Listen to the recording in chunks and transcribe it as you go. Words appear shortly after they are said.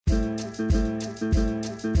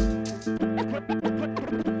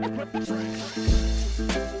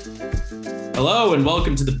Hello and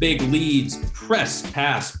welcome to the Big Leads Press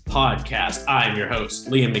Pass podcast. I'm your host,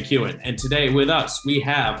 Liam McEwen, and today with us we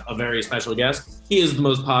have a very special guest. He is the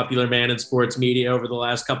most popular man in sports media over the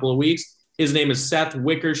last couple of weeks. His name is Seth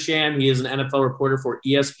Wickersham. He is an NFL reporter for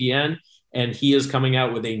ESPN, and he is coming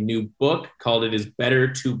out with a new book called It Is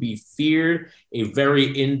Better to Be Feared, a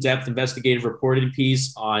very in-depth investigative reporting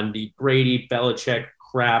piece on the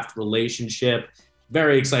Brady-Belichick-Kraft relationship.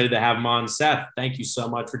 Very excited to have him on. Seth, thank you so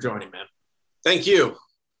much for joining, man. Thank you.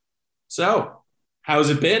 So,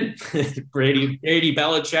 how's it been? Brady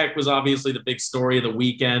Belichick was obviously the big story of the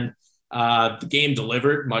weekend. The game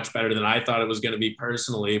delivered much better than I thought it was going to be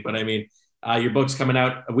personally. But I mean, your book's coming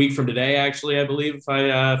out a week from today, actually, I believe, if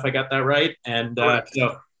I got that right. And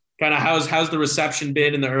so, kind of how's the reception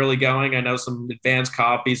been in the early going? I know some advanced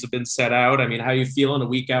copies have been set out. I mean, how are you feeling a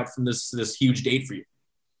week out from this huge date for you?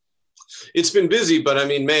 It's been busy, but I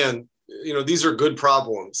mean, man, these are good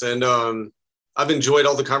problems, and I've enjoyed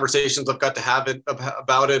all the conversations I've got to have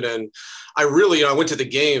about it. And I really, I went to the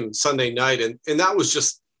game Sunday night and that was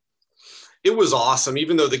just, it was awesome.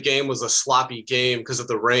 Even though the game was a sloppy game because of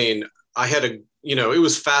the rain, it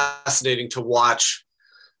was fascinating to watch,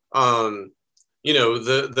 the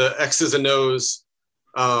X's and O's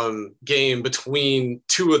game between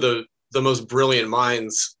two of the most brilliant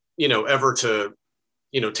minds, ever to,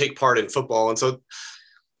 take part in football. And so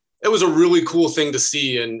it was a really cool thing to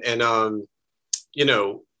see. And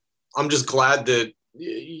I'm just glad that,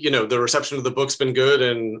 the reception of the book's been good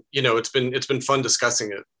and, it's been fun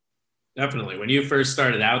discussing it. Definitely. When you first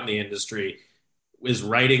started out in the industry, was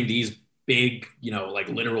writing these big, like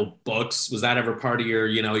literal books, was that ever part of your,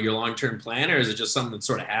 your long-term plan, or is it just something that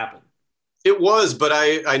sort of happened? It was, but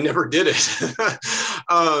I never did it.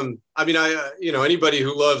 Anybody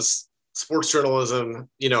who loves sports journalism,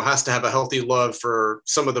 has to have a healthy love for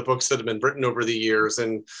some of the books that have been written over the years.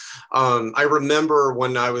 And I remember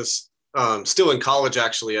when I was still in college,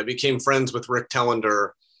 actually, I became friends with Rick Tellender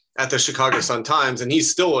at the Chicago Sun-Times, and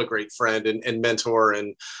he's still a great friend and mentor.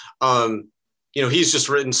 And, he's just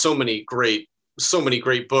written so many great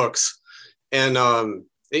books. And, from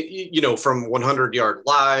 100-Yard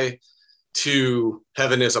Lie to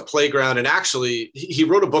Heaven is a Playground. And actually he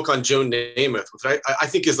wrote a book on Joe Namath, which I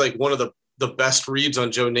think is like one of the best reads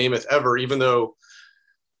on Joe Namath ever, even though,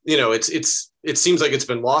 it seems like it's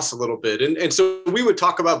been lost a little bit. And so we would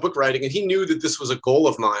talk about book writing, and he knew that this was a goal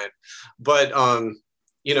of mine, but, I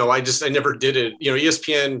never did it.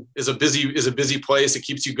 ESPN is a busy place. It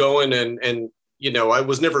keeps you going. And, I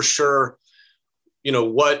was never sure,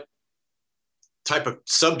 what type of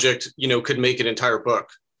subject, could make an entire book.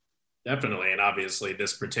 Definitely. And obviously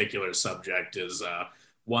this particular subject is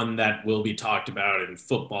one that will be talked about in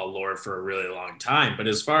football lore for a really long time. But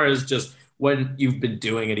as far as just what you've been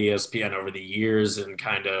doing at ESPN over the years and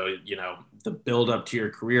kind of, the build up to your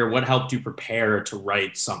career, what helped you prepare to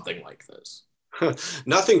write something like this?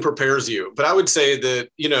 Nothing prepares you. But I would say that,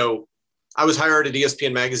 I was hired at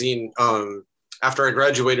ESPN Magazine after I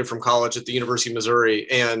graduated from college at the University of Missouri.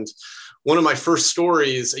 And one of my first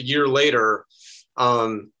stories a year later,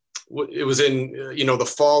 it was in,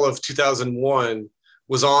 the fall of 2001,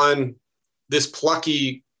 was on this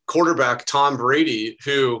plucky quarterback, Tom Brady,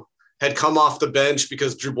 who had come off the bench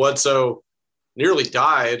because Drew Bledsoe nearly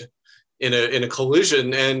died in a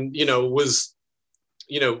collision and, was,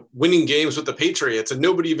 winning games with the Patriots. And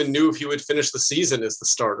nobody even knew if he would finish the season as the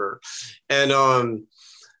starter. And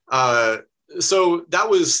so that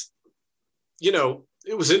was,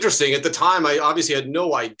 it was interesting. At the time, I obviously had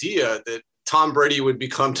no idea that Tom Brady would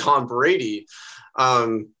become Tom Brady,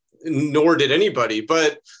 nor did anybody.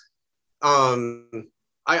 But I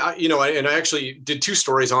actually did two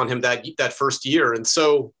stories on him that first year, and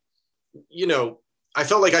so I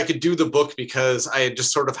felt like I could do the book because I had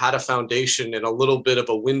just sort of had a foundation and a little bit of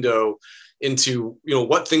a window into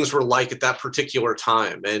what things were like at that particular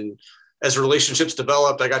time. And as relationships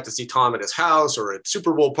developed, I got to see Tom at his house or at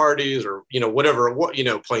Super Bowl parties or whatever,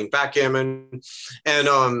 playing backgammon, and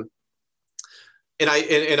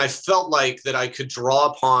I felt like that I could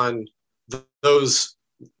draw upon those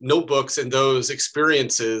notebooks and those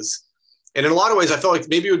experiences. And in a lot of ways, I felt like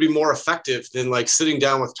maybe it would be more effective than like sitting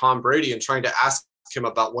down with Tom Brady and trying to ask him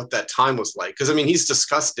about what that time was like. Because, he's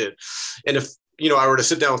discussed it. And if, I were to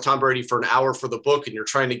sit down with Tom Brady for an hour for the book and you're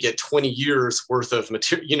trying to get 20 years worth of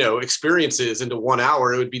material, experiences into 1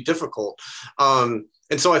 hour, it would be difficult. And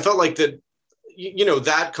so I felt like that,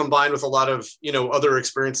 that combined with a lot of, other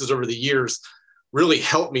experiences over the years really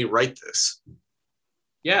helped me write this.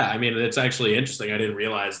 Yeah, I mean, it's actually interesting. I didn't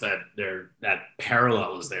realize that that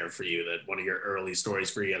parallel is there for you. That one of your early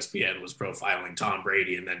stories for ESPN was profiling Tom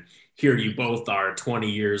Brady, and then here you both are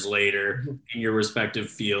 20 years later in your respective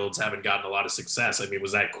fields, having gotten a lot of success. I mean,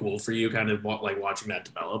 was that cool for you, kind of like watching that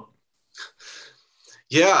develop?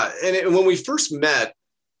 Yeah, and when we first met,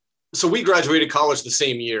 so we graduated college the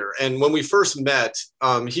same year, and when we first met,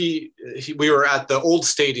 we were at the old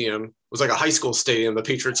stadium. It was like a high school stadium the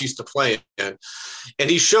Patriots used to play in, and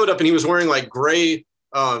he showed up and he was wearing like gray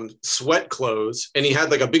sweat clothes, and he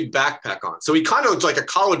had like a big backpack on. So he kind of looked like a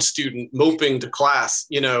college student moping to class,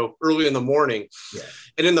 early in the morning. Yeah.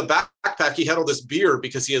 And in the backpack, he had all this beer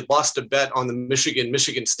because he had lost a bet on the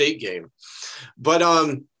Michigan State game. But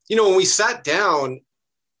when we sat down,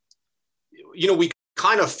 we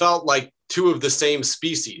kind of felt like two of the same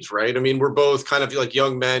species, right? I mean, we're both kind of like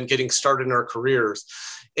young men getting started in our careers.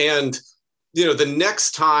 And, the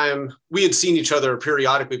next time we had seen each other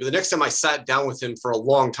periodically, but the next time I sat down with him for a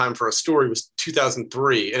long time for a story was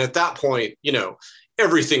 2003. And at that point,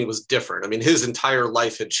 everything was different. I mean, his entire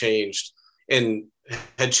life had changed and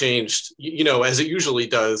had changed, as it usually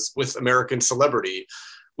does with American celebrity,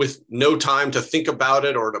 with no time to think about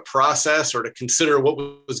it or to process or to consider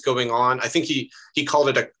what was going on. I think he called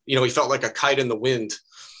it he felt like a kite in the wind.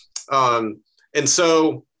 And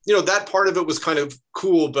so, that part of it was kind of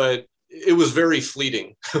cool, but it was very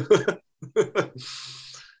fleeting.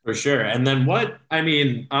 For sure. And then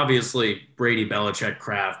obviously Brady, Belichick,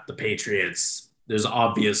 Kraft, the Patriots, there's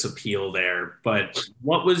obvious appeal there. But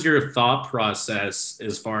what was your thought process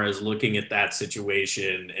as far as looking at that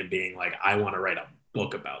situation and being like, I want to write a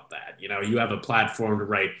book about that? You have a platform to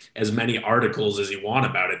write as many articles as you want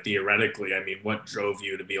about it, theoretically. I mean, what drove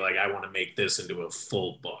you to be like, I want to make this into a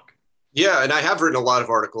full book? Yeah, and I have written a lot of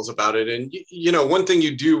articles about it. And, one thing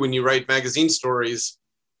you do when you write magazine stories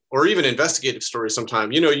or even investigative stories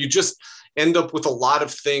sometimes, you just end up with a lot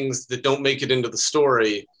of things that don't make it into the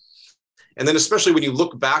story. And then especially when you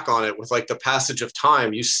look back on it with like the passage of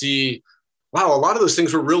time, you see, wow, a lot of those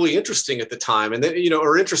things were really interesting at the time. And then,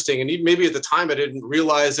 are interesting. And maybe at the time I didn't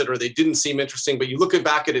realize it or they didn't seem interesting, but you look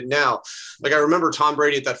back at it now. Like I remember Tom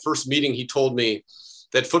Brady at that first meeting, he told me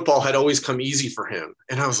that football had always come easy for him.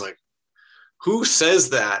 And I was like, who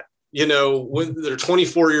says that? When they're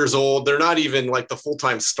 24 years old, they're not even like the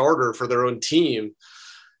full-time starter for their own team.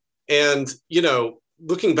 And,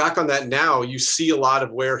 looking back on that now, you see a lot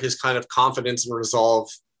of where his kind of confidence and resolve,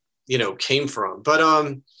 came from. But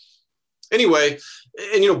anyway,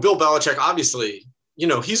 and, Bill Belichick, obviously,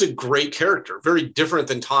 he's a great character, very different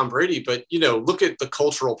than Tom Brady, but, look at the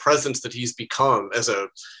cultural presence that he's become as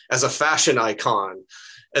a fashion icon,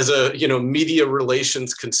 as a media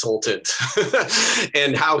relations consultant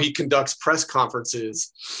and how he conducts press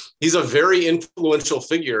conferences. He's a very influential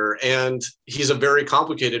figure and he's a very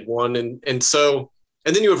complicated one. And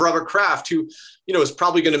then you have Robert Kraft, who, is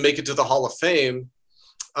probably going to make it to the Hall of Fame.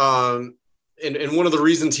 And one of the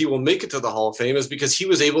reasons he will make it to the Hall of Fame is because he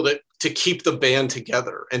was able to keep the band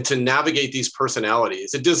together and to navigate these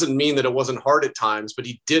personalities. It doesn't mean that it wasn't hard at times, but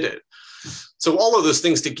he did it. So all of those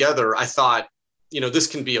things together, I thought, this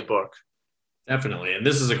can be a book. Definitely. And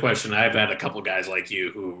this is a question I've had a couple guys like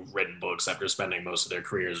you who've written books after spending most of their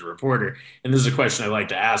career as a reporter. And this is a question I like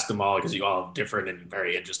to ask them all because you all have different and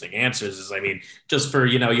very interesting answers is, I mean, just for,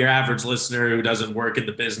 your average listener who doesn't work in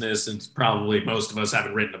the business, and probably most of us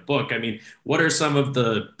haven't written a book. I mean, what are some of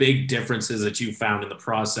the big differences that you found in the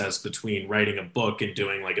process between writing a book and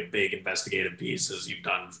doing like a big investigative piece as you've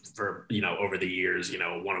done for, over the years,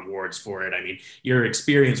 won awards for it? I mean, your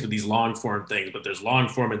experience with these long form things, but there's long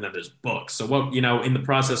form and then there's books. So what, in the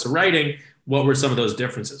process of writing, what were some of those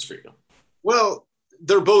differences for you? Well,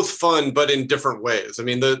 they're both fun, but in different ways. I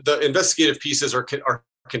mean, the investigative pieces are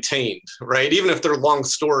contained, right? Even if they're long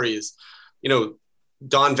stories,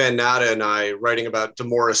 Don Van Natta and I writing about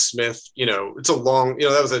DeMaurice Smith, it's a long,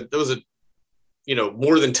 that was a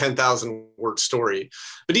more than 10,000 word story.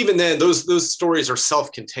 But even then, those stories are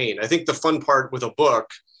self-contained. I think the fun part with a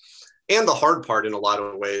book, and the hard part in a lot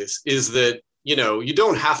of ways, is that you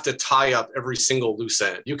don't have to tie up every single loose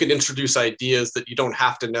end. You can introduce ideas that you don't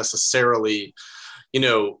have to necessarily,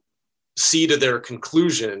 see to their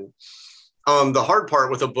conclusion. The hard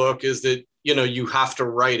part with a book is that, you have to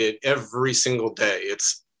write it every single day.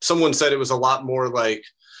 Someone said it was a lot more like,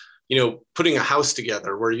 putting a house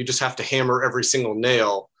together where you just have to hammer every single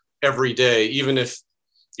nail every day, even if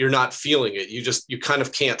you're not feeling it. You kind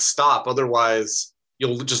of can't stop. Otherwise,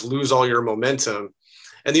 you'll just lose all your momentum.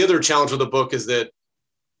 And the other challenge with the book is that,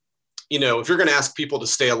 if you're going to ask people to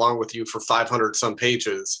stay along with you for 500 some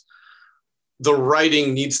pages, the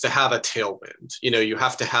writing needs to have a tailwind. You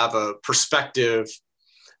have to have a perspective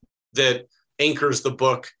that anchors the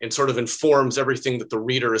book and sort of informs everything that the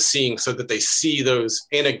reader is seeing so that they see those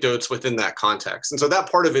anecdotes within that context. And so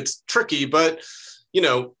that part of it's tricky, but,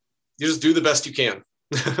 you just do the best you can,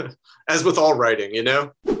 as with all writing,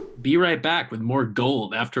 Be right back with more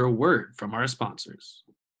gold after a word from our sponsors.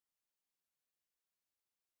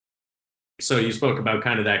 So you spoke about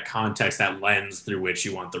kind of that context, that lens through which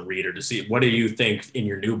you want the reader to see. What do you think in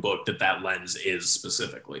your new book that lens is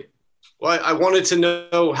specifically? Well, I wanted to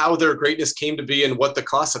know how their greatness came to be and what the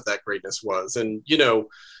cost of that greatness was. And,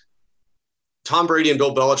 Tom Brady and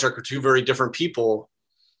Bill Belichick are two very different people,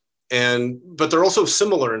 but they're also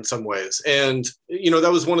similar in some ways. And,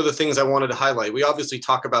 that was one of the things I wanted to highlight. We obviously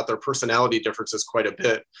talk about their personality differences quite a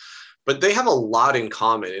bit, but they have a lot in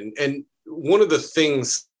common. And one of the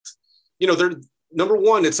things, they're, number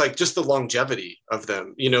one, it's like just the longevity of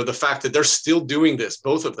them, the fact that they're still doing this,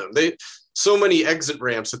 both of them. So many exit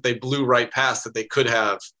ramps that they blew right past that they could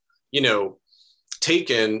have,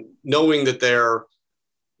 taken, knowing that their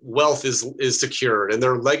wealth is secured and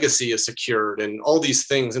their legacy is secured and all these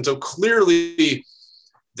things. And so clearly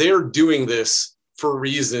they're doing this for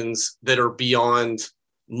reasons that are beyond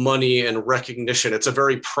money and recognition. It's a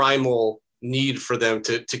very primal need for them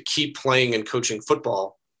to keep playing and coaching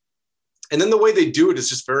football. And then the way they do it is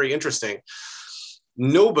just very interesting.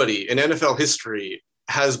 Nobody in NFL history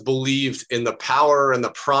has believed in the power and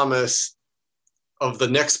the promise of the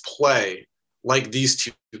next play like these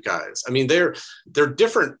two guys. I mean, they're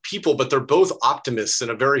different people, but they're both optimists in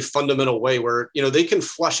a very fundamental way where, they can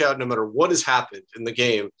flush out no matter what has happened in the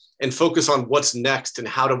game and focus on what's next and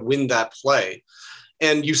how to win that play.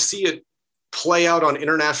 And you see it play out on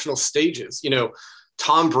international stages.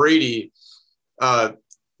 Tom Brady, at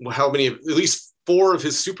least 4 of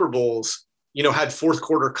his Super Bowls, had fourth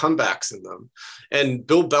quarter comebacks in them. And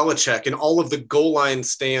Bill Belichick and all of the goal line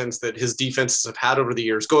stands that his defenses have had over the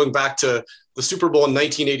years, going back to the Super Bowl in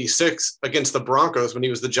 1986 against the Broncos when he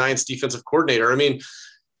was the Giants defensive coordinator. I mean,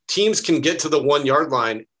 teams can get to the 1 yard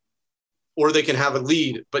line or they can have a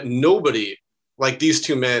lead, but nobody like these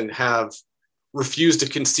two men have refused to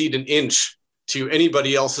concede an inch to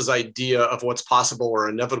anybody else's idea of what's possible or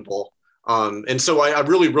inevitable. And so I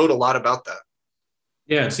really wrote a lot about that.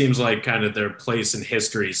 Yeah, it seems like kind of their place in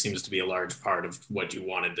history seems to be a large part of what you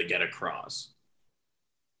wanted to get across.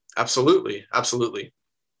 Absolutely. Absolutely.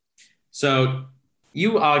 So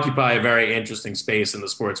you occupy a very interesting space in the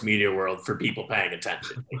sports media world for people paying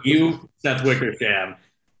attention. You, Seth Wickersham,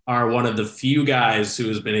 are one of the few guys who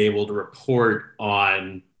has been able to report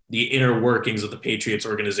on the inner workings of the Patriots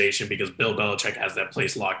organization because Bill Belichick has that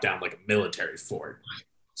place locked down like a military fort.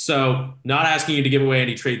 So not asking you to give away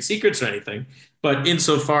any trade secrets or anything, but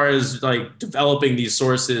insofar as like developing these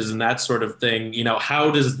sources and that sort of thing, how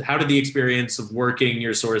did the experience of working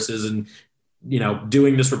your sources and,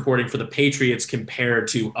 doing this reporting for the Patriots compare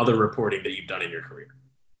to other reporting that you've done in your career?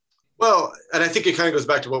 Well, and I think it kind of goes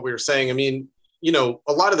back to what we were saying. I mean,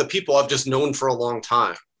 a lot of the people I've just known for a long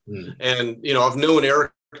time. And, I've known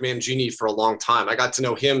Eric Mangini for a long time. I got to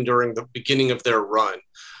know him during the beginning of their run.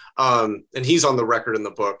 And he's on the record in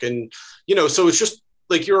the book. And, so it's just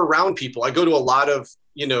like you're around people. I go to a lot of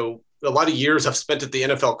years I've spent at the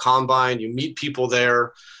NFL Combine. You meet people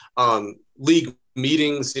there, league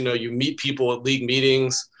meetings, you meet people at league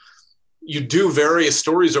meetings. You do various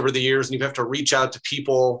stories over the years and you have to reach out to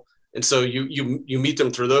people. And so you meet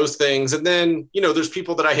them through those things. And then, there's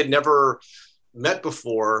people that I had never met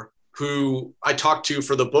before who I talked to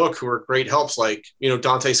for the book who are great helps, like,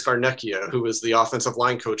 Dante Scarnecchia, who was the offensive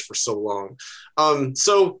line coach for so long.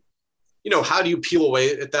 So, how do you peel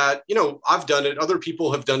away at that? I've done it. Other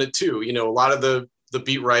people have done it too. A lot of the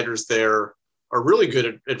beat writers there are really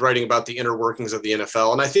good at writing about the inner workings of the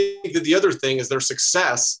NFL. And I think that the other thing is their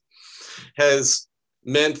success has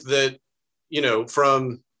meant that,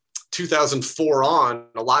 from 2004 on,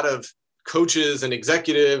 a lot of coaches and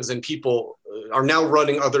executives and people are now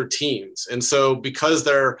running other teams. And so because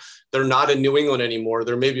they're not in New England anymore,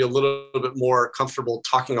 they're maybe a little bit more comfortable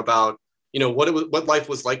talking about, what life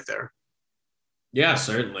was like there. Yeah,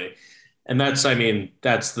 certainly. And that's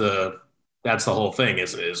the whole thing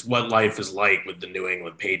is what life is like with the New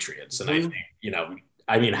England Patriots. And I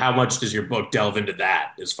think, how much does your book delve into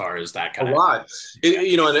that as far as that kind of? A lot.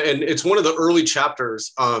 And it's one of the early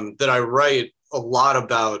chapters that I write a lot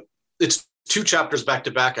about. It's 2 chapters back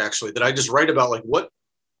to back, actually, that I just write about like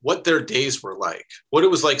what their days were like, what it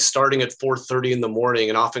was like starting at 4:30 in the morning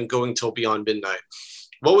and often going till beyond midnight.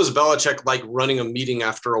 What was Belichick like running a meeting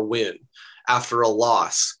after a win, after a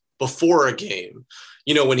loss, before a game,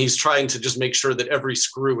 when he's trying to just make sure that every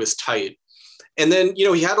screw is tight. And then,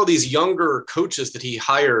 he had all these younger coaches that he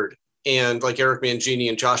hired and like Eric Mangini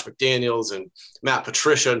and Josh McDaniels and Matt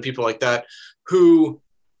Patricia and people like that, who,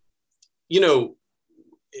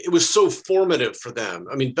 it was so formative for them.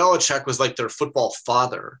 I mean, Belichick was like their football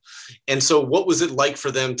father. And so what was it like for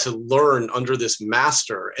them to learn under this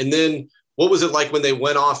master? And then what was it like when they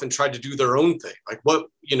went off and tried to do their own thing? Like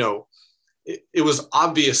it was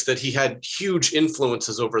obvious that he had huge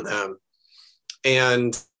influences over them.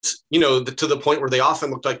 And, to the point where they often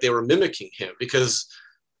looked like they were mimicking him because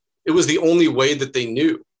it was the only way that they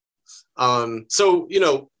knew.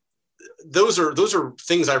 Those are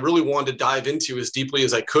things I really wanted to dive into as deeply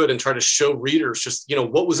as I could and try to show readers just,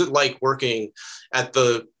 what was it like working at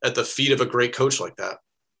the feet of a great coach like that?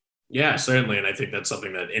 Yeah, certainly. And I think that's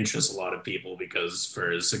something that interests a lot of people because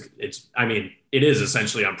it is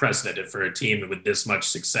essentially unprecedented for a team with this much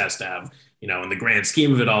success to have, in the grand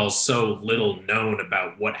scheme of it all, so little known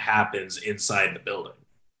about what happens inside the building.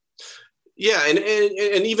 Yeah. And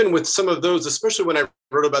even with some of those, especially when I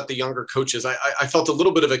wrote about the younger coaches, I felt a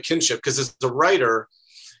little bit of a kinship because as a writer,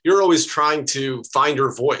 you're always trying to find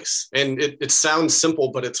your voice. And it sounds simple,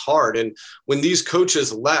 but it's hard. And when these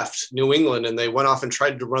coaches left New England and they went off and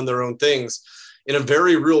tried to run their own things, in a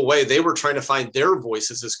very real way, they were trying to find their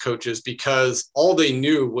voices as coaches because all they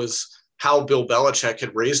knew was how Bill Belichick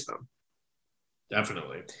had raised them.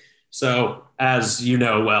 Definitely. So as you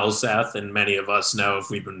know well, Seth, and many of us know if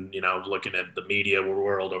we've been, looking at the media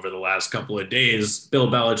world over the last couple of days, Bill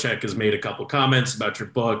Belichick has made a couple comments about your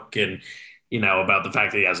book and, about the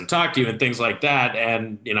fact that he hasn't talked to you and things like that.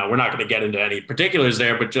 And, we're not going to get into any particulars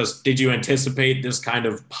there, but just did you anticipate this kind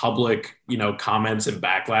of public, comments and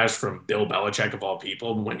backlash from Bill Belichick of all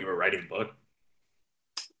people when you were writing the book?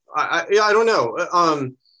 I don't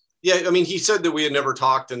know. Yeah, I mean, he said that we had never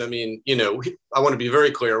talked. And I mean, I want to be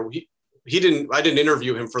very clear. I didn't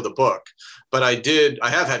interview him for the book, but I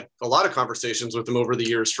have had a lot of conversations with him over the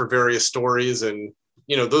years for various stories. And,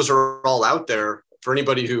 those are all out there for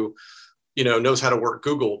anybody who, knows how to work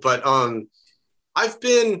Google. But I've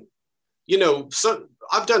been,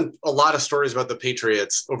 I've done a lot of stories about the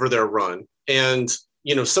Patriots over their run. And,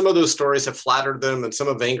 some of those stories have flattered them and some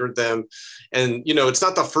have angered them. And, it's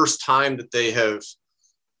not the first time that they have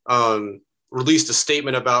released a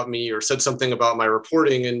statement about me or said something about my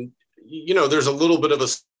reporting. And, there's a little bit of a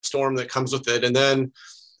storm that comes with it. And then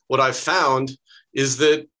what I've found is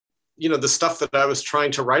that, the stuff that I was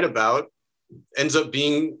trying to write about ends up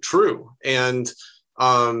being true. And,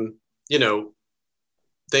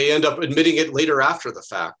 they end up admitting it later after the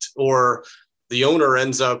fact, or the owner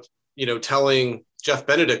ends up, telling Jeff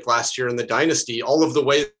Benedict last year in the dynasty, all of the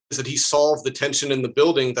ways that he solved the tension in the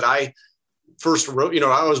building that I first wrote.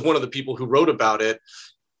 I was one of the people who wrote about it,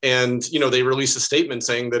 and, they released a statement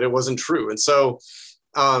saying that it wasn't true. And so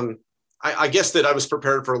I guess that I was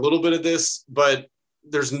prepared for a little bit of this, but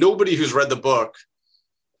there's nobody who's read the book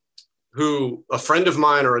who, a friend of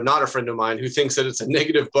mine or not a friend of mine, who thinks that it's a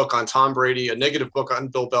negative book on Tom Brady, a negative book on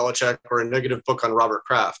Bill Belichick, or a negative book on Robert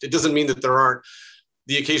Kraft. It doesn't mean that there aren't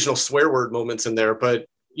the occasional swear word moments in there, but,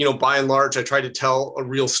 by and large, I try to tell a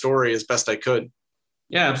real story as best I could.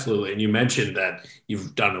 Yeah, absolutely. And you mentioned that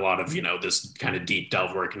you've done a lot of, this kind of deep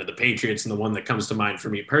delve work into the Patriots. And the one that comes to mind for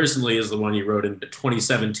me personally is the one you wrote in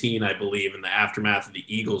 2017, I believe, in the aftermath of the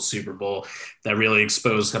Eagles Super Bowl that really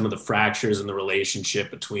exposed some of the fractures in the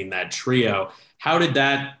relationship between that trio. How did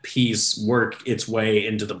that piece work its way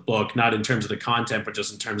into the book, not in terms of the content, but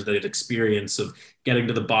just in terms of the experience of getting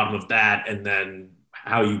to the bottom of that, and then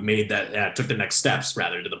how you made that, took the next steps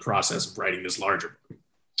rather to the process of writing this larger book?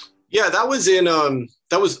 Yeah, that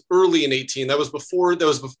was early in 18.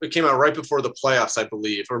 It came out right before the playoffs, I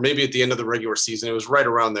believe, or maybe at the end of the regular season. It was right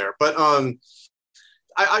around there. But I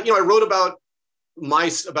wrote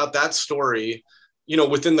about that story,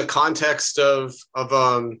 within the context of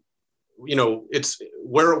it's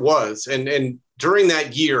where it was. And during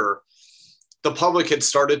that year, the public had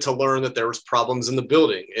started to learn that there was problems in the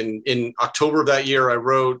building. And in October of that year, I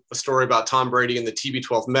wrote a story about Tom Brady and the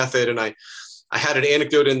TB12 method. And I had an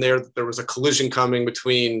anecdote in there that there was a collision coming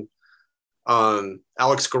between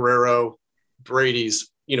Alex Guerrero, Brady's,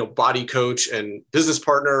 body coach and business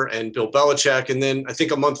partner, and Bill Belichick. And then I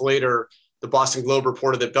think a month later, the Boston Globe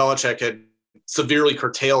reported that Belichick had severely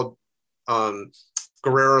curtailed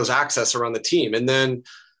Guerrero's access around the team. And then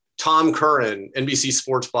Tom Curran, NBC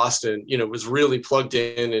Sports Boston, was really plugged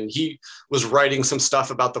in, and he was writing some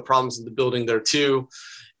stuff about the problems in the building there too.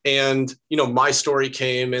 And, my story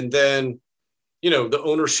came, and then, the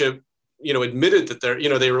ownership, admitted that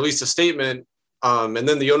they released a statement. And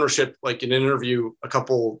then the ownership, like in an interview a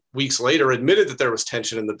couple weeks later, admitted that there was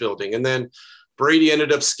tension in the building. And then Brady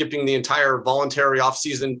ended up skipping the entire voluntary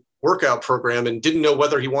offseason workout program and didn't know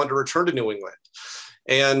whether he wanted to return to New England.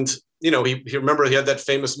 And, he remember he had that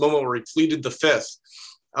famous moment where he pleaded the fifth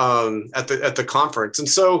at the conference. And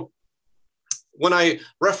so when I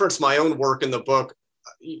reference my own work in the book,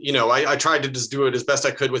 I tried to just do it as best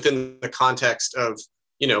I could within the context of,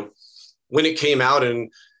 when it came out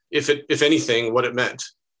and if anything, what it meant.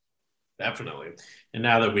 Definitely. And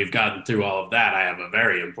now that we've gotten through all of that, I have a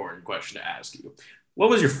very important question to ask you. What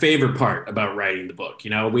was your favorite part about writing the book?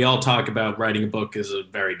 We all talk about writing a book is a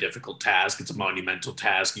very difficult task. It's a monumental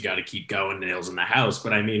task. You got to keep going, nails in the house.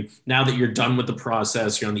 But I mean, now that you're done with the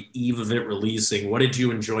process, you're on the eve of it releasing, what did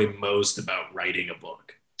you enjoy most about writing a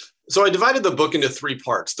book? So I divided the book into 3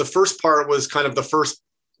 parts. The first part was kind of the first,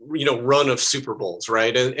 run of Super Bowls,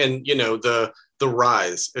 right? And the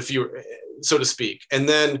rise, if you, so to speak. And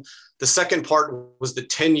then the second part was the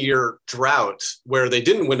 10-year drought where they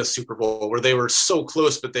didn't win a Super Bowl, where they were so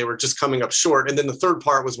close, but they were just coming up short. And then the third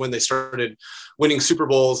part was when they started winning Super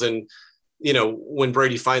Bowls and, when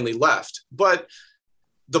Brady finally left. But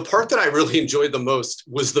the part that I really enjoyed the most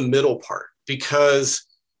was the middle part, because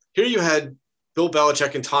here you had Bill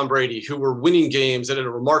Belichick and Tom Brady, who were winning games at a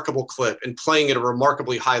remarkable clip and playing at a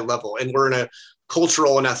remarkably high level, and were in a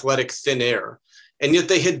cultural and athletic thin air. And yet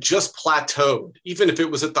they had just plateaued, even if it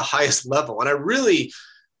was at the highest level. And I really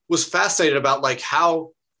was fascinated about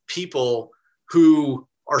how people who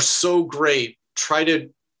are so great try to,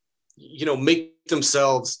 make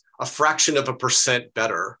themselves a fraction of a percent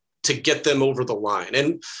better to get them over the line.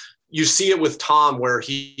 And you see it with Tom, where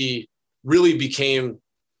he really became,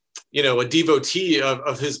 a devotee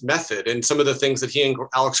of his method and some of the things that he and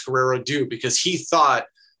Alex Guerrero do, because he thought,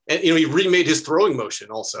 and, he remade his throwing motion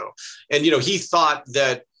also. And, he thought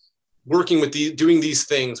that working with doing these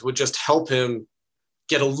things would just help him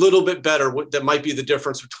get a little bit better. That might be the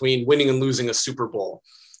difference between winning and losing a Super Bowl.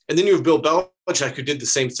 And then you have Bill Belichick, who did the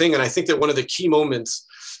same thing. And I think that one of the key moments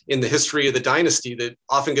in the history of the dynasty that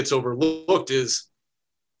often gets overlooked is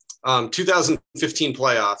 2015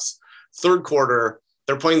 playoffs, third quarter.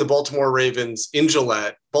 They're playing the Baltimore Ravens in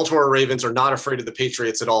Gillette. Baltimore Ravens are not afraid of the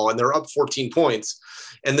Patriots at all, and they're up 14 points.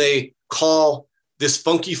 And they call this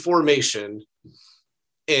funky formation,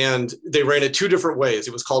 and they ran it 2 different ways.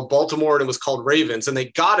 It was called Baltimore and it was called Ravens, and they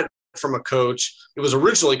got it from a coach. It was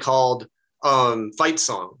originally called Fight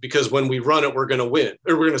Song, because when we run it, we're going to win,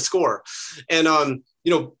 or we're going to score. And,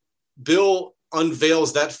 Bill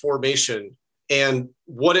unveils that formation and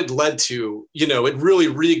what it led to, it really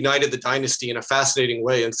reignited the dynasty in a fascinating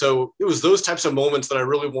way. And so it was those types of moments that I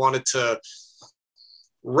really wanted to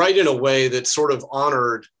write in a way that sort of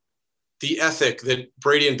honored the ethic that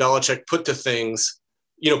Brady and Belichick put to things,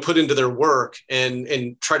 put into their work,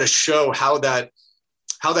 and try to show how that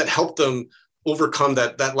helped them overcome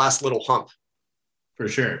that last little hump. For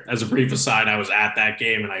sure. As a brief aside, I was at that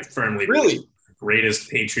game, and I firmly really believe the greatest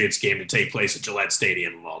Patriots game to take place at Gillette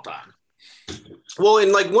Stadium of all time. Well,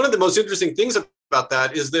 and one of the most interesting things about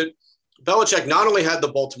that is that Belichick not only had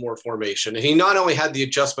the Baltimore formation, and he not only had the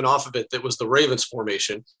adjustment off of it that was the Ravens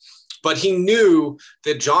formation, but he knew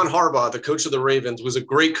that John Harbaugh, the coach of the Ravens, was a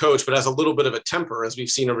great coach, but has a little bit of a temper, as we've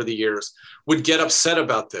seen over the years, would get upset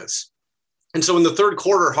about this. And so in the third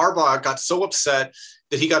quarter, Harbaugh got so upset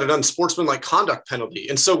that he got an unsportsmanlike conduct penalty.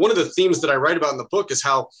 And so one of the themes that I write about in the book is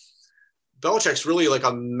how Belichick's really like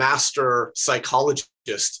a master psychologist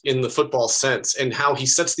in the football sense, and how he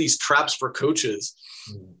sets these traps for coaches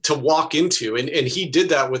to walk into. And he did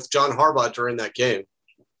that with John Harbaugh during that game.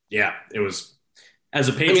 Yeah, it was, as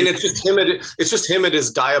a Patriot. I mean, it's just him at his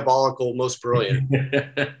diabolical, most brilliant.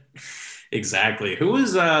 Exactly. Who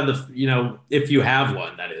was if you have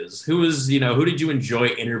one, that is, who did you enjoy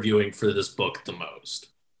interviewing for this book the most?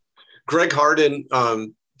 Greg Harden,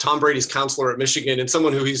 Tom Brady's counselor at Michigan, and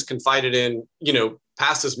someone who he's confided in,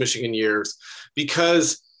 past his Michigan years,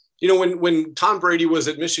 because, when Tom Brady was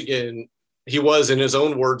at Michigan, he was, in his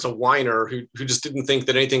own words, a whiner who just didn't think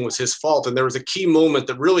that anything was his fault. And there was a key moment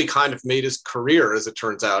that really kind of made his career, as it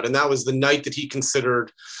turns out. And that was the night that he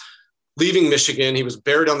considered leaving Michigan. He was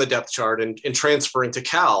buried on the depth chart and transferring to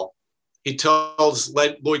Cal. He tells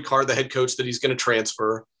Lloyd Carr, the head coach, that he's going to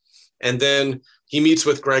transfer. And then he meets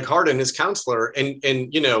with Greg Harden, his counselor, and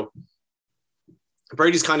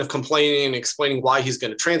Brady's kind of complaining and explaining why he's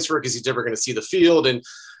going to transfer, because he's never going to see the field. And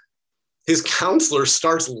his counselor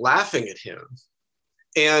starts laughing at him,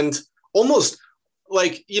 and almost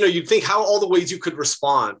like, you'd think how all the ways you could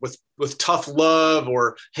respond with tough love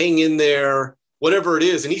or hang in there, whatever it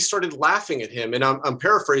is. And he started laughing at him. And I'm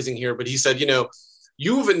paraphrasing here, but he said,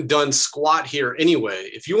 you haven't done squat here anyway.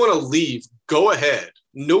 If you want to leave, go ahead.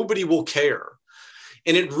 Nobody will care.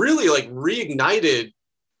 And it really reignited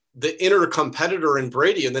the inner competitor in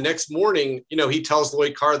Brady. And the next morning, he tells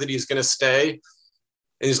Lloyd Carr that he's going to stay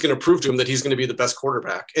and he's going to prove to him that he's going to be the best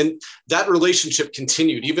quarterback. And that relationship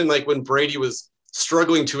continued, even like when Brady was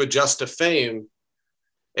struggling to adjust to fame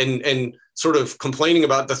and sort of complaining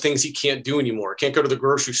about the things he can't do anymore, can't go to the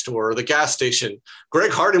grocery store or the gas station.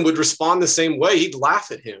 Greg Harden would respond the same way. He'd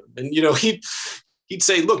laugh at him. And, he'd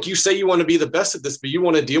say, look, you say you want to be the best at this, but you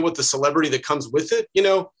want to deal with the celebrity that comes with it,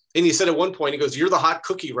 And he said at one point, he goes, you're the hot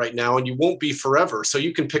cookie right now and you won't be forever. So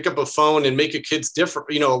you can pick up a phone and make a kid's different,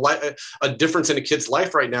 a difference in a kid's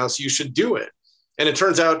life right now. So you should do it. And it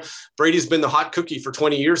turns out Brady's been the hot cookie for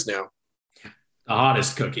 20 years now. The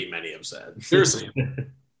hottest cookie, many have said. Seriously.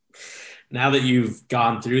 Now that you've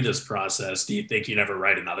gone through this process, do you think you'd ever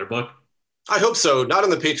write another book? I hope so. Not on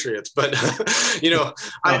the Patriots, but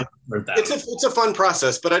it's a fun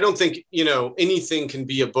process. But I don't think anything can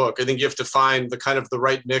be a book. I think you have to find the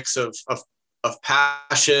right mix of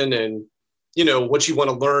passion and what you want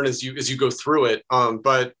to learn as you go through it.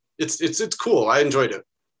 But it's cool. I enjoyed it.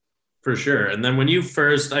 For sure. And then when you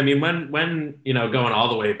first, when going all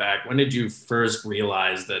the way back, when did you first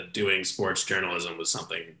realize that doing sports journalism was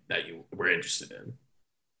something that you were interested in?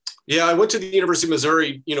 Yeah, I went to the University of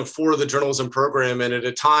Missouri, for the journalism program. And at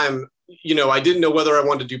a time, I didn't know whether I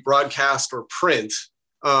wanted to do broadcast or print.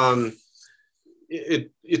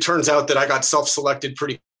 It turns out that I got self-selected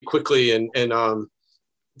pretty quickly and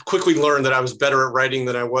quickly learned that I was better at writing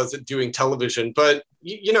than I was at doing television. But,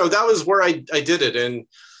 that was where I did it. And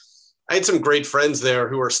I had some great friends there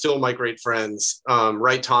who are still my great friends.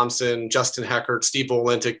 Wright Thompson, Justin Heckert, Steve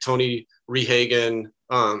Volentic, Tony Rehagen,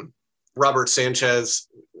 Robert Sanchez,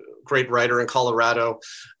 great writer in Colorado.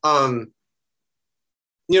 Those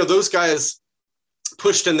guys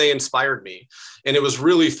pushed and they inspired me. And it was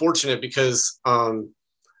really fortunate because, I've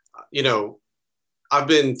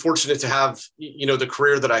been fortunate to have, the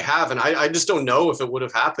career that I have. And I just don't know if it would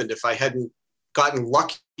have happened if I hadn't gotten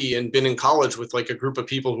lucky and been in college with like a group of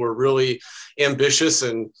people who are really ambitious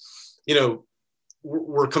and,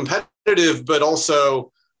 were competitive, but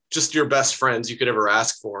also just your best friends you could ever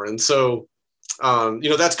ask for. And so,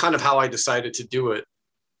 that's kind of how I decided to do it.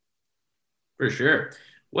 For sure.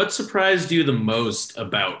 What surprised you the most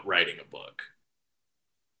about writing a book?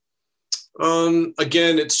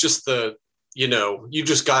 Again, it's just you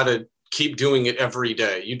just got to keep doing it every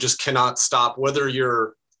day. You just cannot stop, whether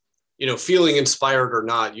you're, feeling inspired or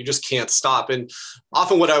not. You just can't stop. And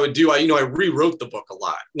often what I would do, I rewrote the book a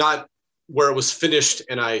lot, not where it was finished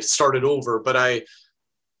and I started over, but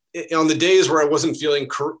on the days where I wasn't feeling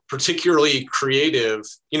particularly creative,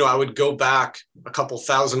 I would go back a couple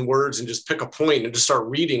thousand words and just pick a point and just start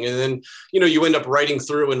reading. And then, you end up writing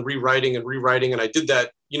through and rewriting. And I did that,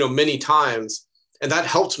 many times. And that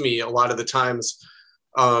helped me a lot of the times,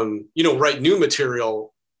 write new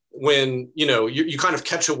material when, you kind of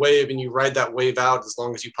catch a wave and you ride that wave out as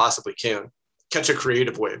long as you possibly can. Catch a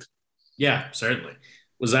creative wave. Yeah, certainly.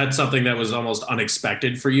 Was that something that was almost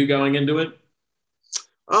unexpected for you going into it?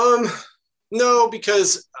 No,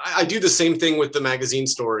 because I do the same thing with the magazine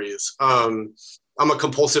stories. I'm a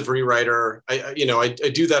compulsive rewriter. I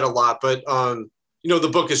do that a lot, but, the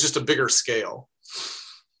book is just a bigger scale.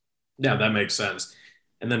 Yeah, that makes sense.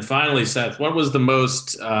 And then finally, Seth, what was the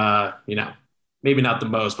most, maybe not the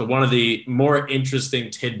most, but one of the more interesting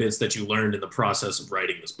tidbits that you learned in the process of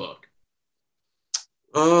writing this book?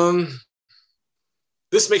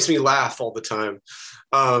 This makes me laugh all the time.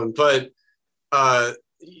 But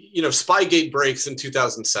Spygate breaks in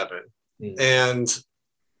 2007 and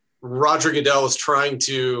Roger Goodell is trying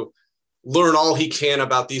to learn all he can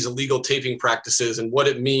about these illegal taping practices and what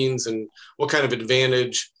it means and what kind of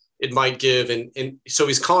advantage it might give. And so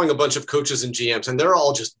he's calling a bunch of coaches and GMs and they're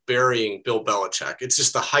all just burying Bill Belichick. It's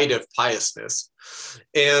just the height of piousness.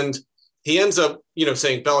 And he ends up,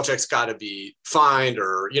 saying Belichick's got to be fined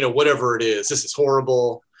or, whatever it is. This is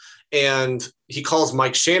horrible. And he calls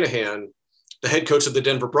Mike Shanahan, the head coach of the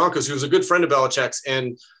Denver Broncos, who was a good friend of Belichick's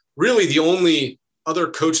and really the only other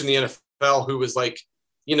coach in the NFL who was like,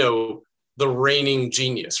 the reigning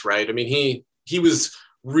genius, right? I mean, he was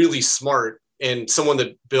really smart and someone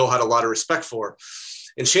that Bill had a lot of respect for.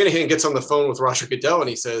 And Shanahan gets on the phone with Roger Goodell and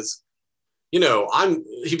he says, he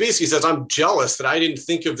basically says, I'm jealous that I didn't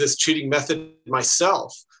think of this cheating method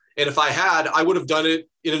myself. And if I had, I would have done it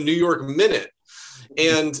in a New York minute.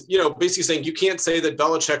 And, basically saying you can't say that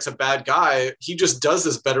Belichick's a bad guy. He just does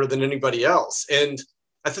this better than anybody else. And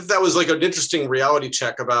I think that was like an interesting reality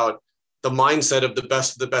check about the mindset of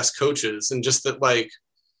the best coaches. And just that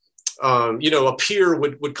a peer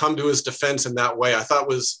would come to his defense in that way. I thought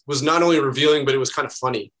was not only revealing, but it was kind of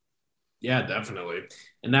funny. Yeah, definitely.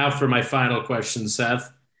 And now for my final question,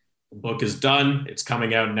 Seth, The book is done. It's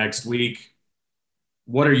coming out next week.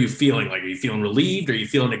 What are you feeling like? Are you feeling relieved? Are you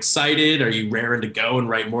feeling excited? Are you raring to go and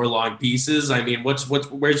write more long pieces? I mean,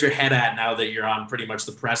 where's your head at now that you're on pretty much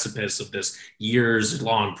the precipice of this years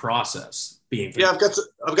long process being? Yeah,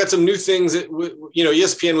 I've got some new things that,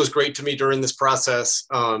 ESPN was great to me during this process,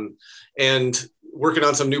 and working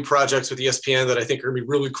on some new projects with ESPN that I think are going to be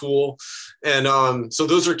really cool. And so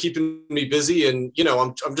those are keeping me busy, and,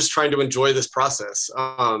 I'm just trying to enjoy this process,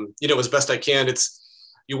 as best I can.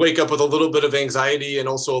 You wake up with a little bit of anxiety and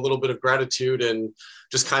also a little bit of gratitude, and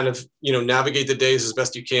just kind of, navigate the days as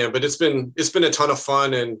best you can. But it's been a ton of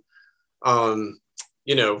fun, and,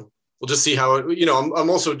 we'll just see how it, I'm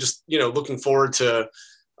also just, looking forward to,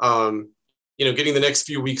 getting the next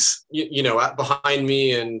few weeks, behind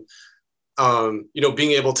me, and,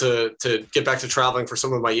 being able to get back to traveling for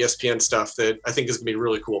some of my ESPN stuff that I think is gonna be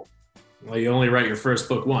really cool. Well, you only write your first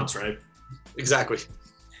book once, right? Exactly.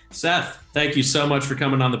 Seth, thank you so much for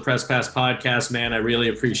coming on the Press Pass podcast, man. I really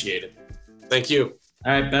appreciate it. Thank you.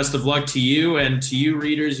 All right, best of luck to you, and to you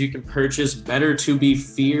readers, you can purchase Better to Be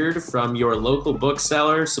Feared from your local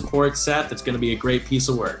bookseller. Support Seth. It's going to be a great piece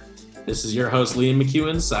of work. This is your host, Liam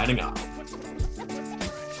McEwen, signing off.